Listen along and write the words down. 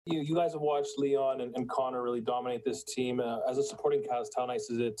You guys have watched Leon and Connor really dominate this team. As a supporting cast, how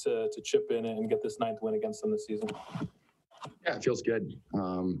nice is it to chip in and get this 9th win against them this season? Yeah, it feels good.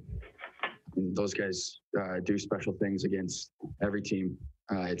 Those guys do special things against every team,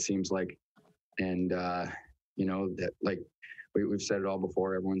 it seems like. And, that like we've said it all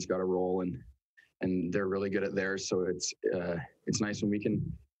before, everyone's got a role and they're really good at theirs. So it's nice when we can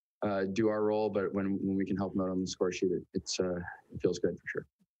do our role, but when we can help them out on the score sheet, it feels good for sure.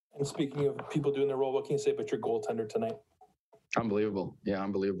 And speaking of people doing their role, what can you say about your goaltender tonight? Unbelievable. Yeah,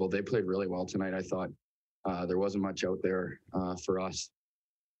 unbelievable. They played really well tonight. I thought there wasn't much out there for us.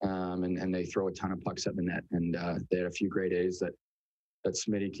 And they throw a ton of pucks at the net. And they had a few great A's that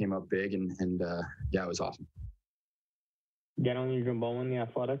Smitty came up big. And yeah, it was awesome. Gentlemen, Jim Bowman, The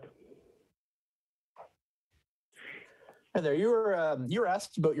Athletic. Hi there. You were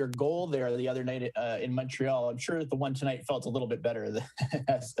asked about your goal there the other night in Montreal. I'm sure the one tonight felt a little bit better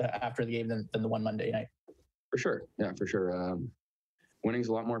after the game than the one Monday night. For sure. Yeah, for sure. Winning's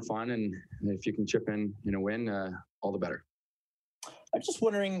a lot more fun, and if you can chip in a win, all the better. I'm just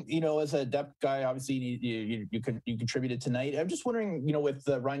wondering, as a depth guy, obviously you contributed tonight. I'm just wondering, with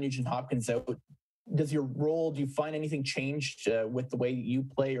Ryan Nugent-Hopkins out, do you find anything changed with the way you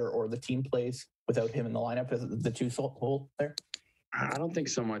play or the team plays without him in the lineup as the two hole there? I don't think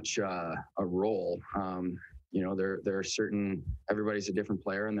so much a role. There are certain, everybody's a different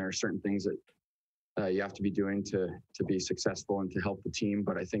player, and there are certain things that you have to be doing to be successful and to help the team.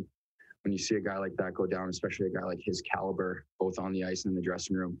 But I think when you see a guy like that go down, especially a guy like his caliber, both on the ice and in the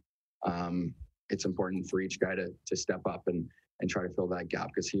dressing room, it's important for each guy to step up and try to fill that gap,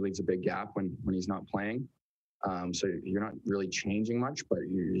 because he leaves a big gap when he's not playing. So you're not really changing much, but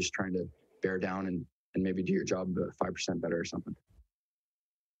you're just trying to bear down and maybe do your job 5% better or something.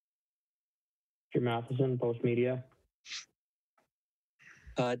 Jim Matheson, Post Media.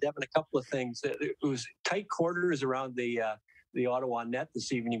 Devin, a couple of things. It was tight quarters around the Ottawa net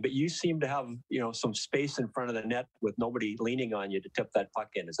this evening, but you seem to have some space in front of the net with nobody leaning on you to tip that puck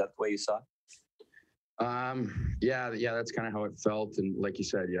in. Is that the way you saw it? Yeah, that's kind of how it felt. And like you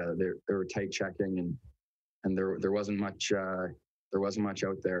said, yeah, they were tight checking, and there wasn't much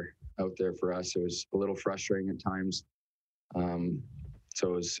out there for us. It was a little frustrating at times.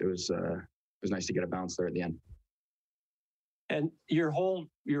 So it was nice to get a bounce there at the end. And your whole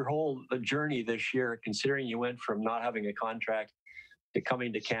journey this year, considering you went from not having a contract to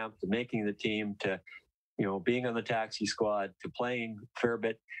coming to camp to making the team to being on the taxi squad to playing a fair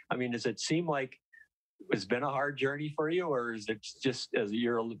bit. I mean, does it seem like it's been a hard journey for you, or is it just as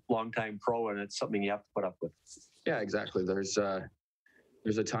you're a longtime pro and it's something you have to put up with? Yeah, exactly. There's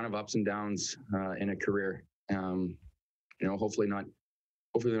a ton of ups and downs in a career. Hopefully not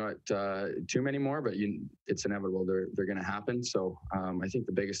too many more, but it's inevitable. They're going to happen. So I think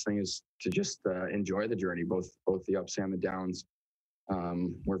the biggest thing is to just enjoy the journey, both the ups and the downs.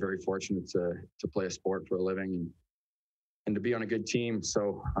 We're very fortunate to play a sport for a living and to be on a good team.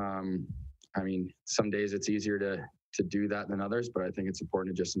 So some days it's easier to do that than others, but I think it's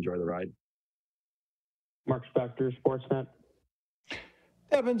important to just enjoy the ride. Mark Spector, Sportsnet.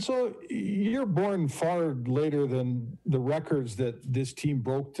 Evan, so you're born far later than the records that this team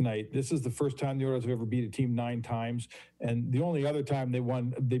broke tonight. This is the first time the Oilers have ever beat a team 9 times. And the only other time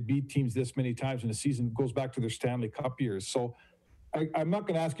they beat teams this many times in a season goes back to their Stanley Cup years. So I'm not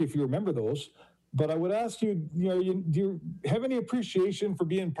going to ask you if you remember those, but I would ask you, do you have any appreciation for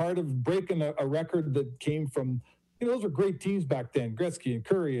being part of breaking a record that came from, those were great teams back then, Gretzky and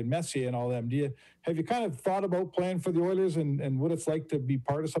Curry and Messier and all them. Have you kind of thought about playing for the Oilers and what it's like to be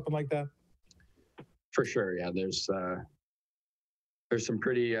part of something like that? For sure, yeah. There's some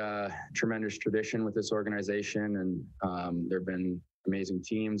pretty tremendous tradition with this organization, and there have been amazing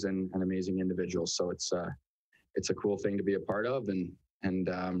teams and amazing individuals. So it's a cool thing to be a part of, and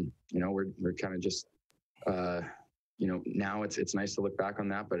we're kind of just now it's nice to look back on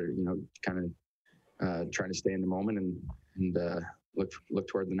that, but kind of trying to stay in the moment and look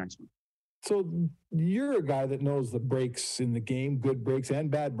toward the next one. So you're a guy that knows the breaks in the game, good breaks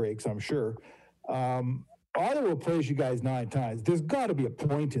and bad breaks, I'm sure. Ottawa plays you guys 9 times. There's got to be a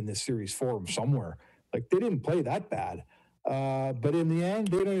point in this series for them somewhere. Like, they didn't play that bad. But in the end,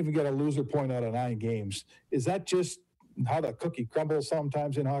 they don't even get a loser point out of 9 games. Is that just how the cookie crumbles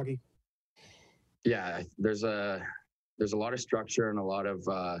sometimes in hockey? Yeah, there's a lot of structure and a lot of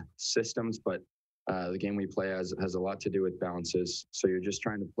systems, but the game we play has a lot to do with bounces. So you're just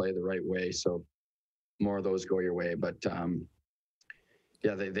trying to play the right way, so more of those go your way. But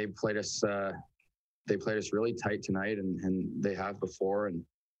yeah, they played us really tight tonight, and they have before,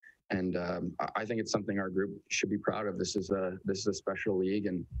 I think it's something our group should be proud of. This is a special league,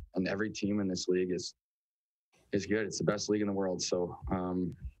 and every team in this league is good. It's the best league in the world. So,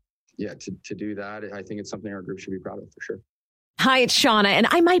 to do that, I think it's something our group should be proud of for sure. Hi, it's Shauna, and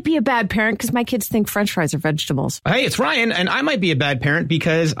I might be a bad parent because my kids think French fries are vegetables. Hey, it's Ryan, and I might be a bad parent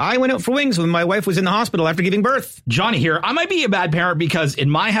because I went out for wings when my wife was in the hospital after giving birth. Johnny here. I might be a bad parent because in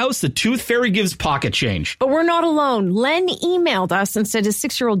my house, the tooth fairy gives pocket change. But we're not alone. Len emailed us and said his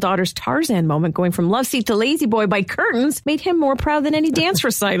 6-year-old daughter's Tarzan moment going from love seat to lazy boy by curtains made him more proud than any dance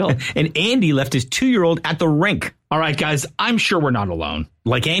recital. And Andy left his 2-year-old at the rink. All right, guys, I'm sure we're not alone.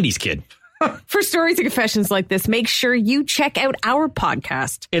 Like Andy's kid. For stories and confessions like this, make sure you check out our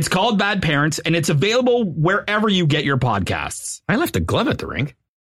podcast. It's called Bad Parents, and it's available wherever you get your podcasts. I left a glove at the rink.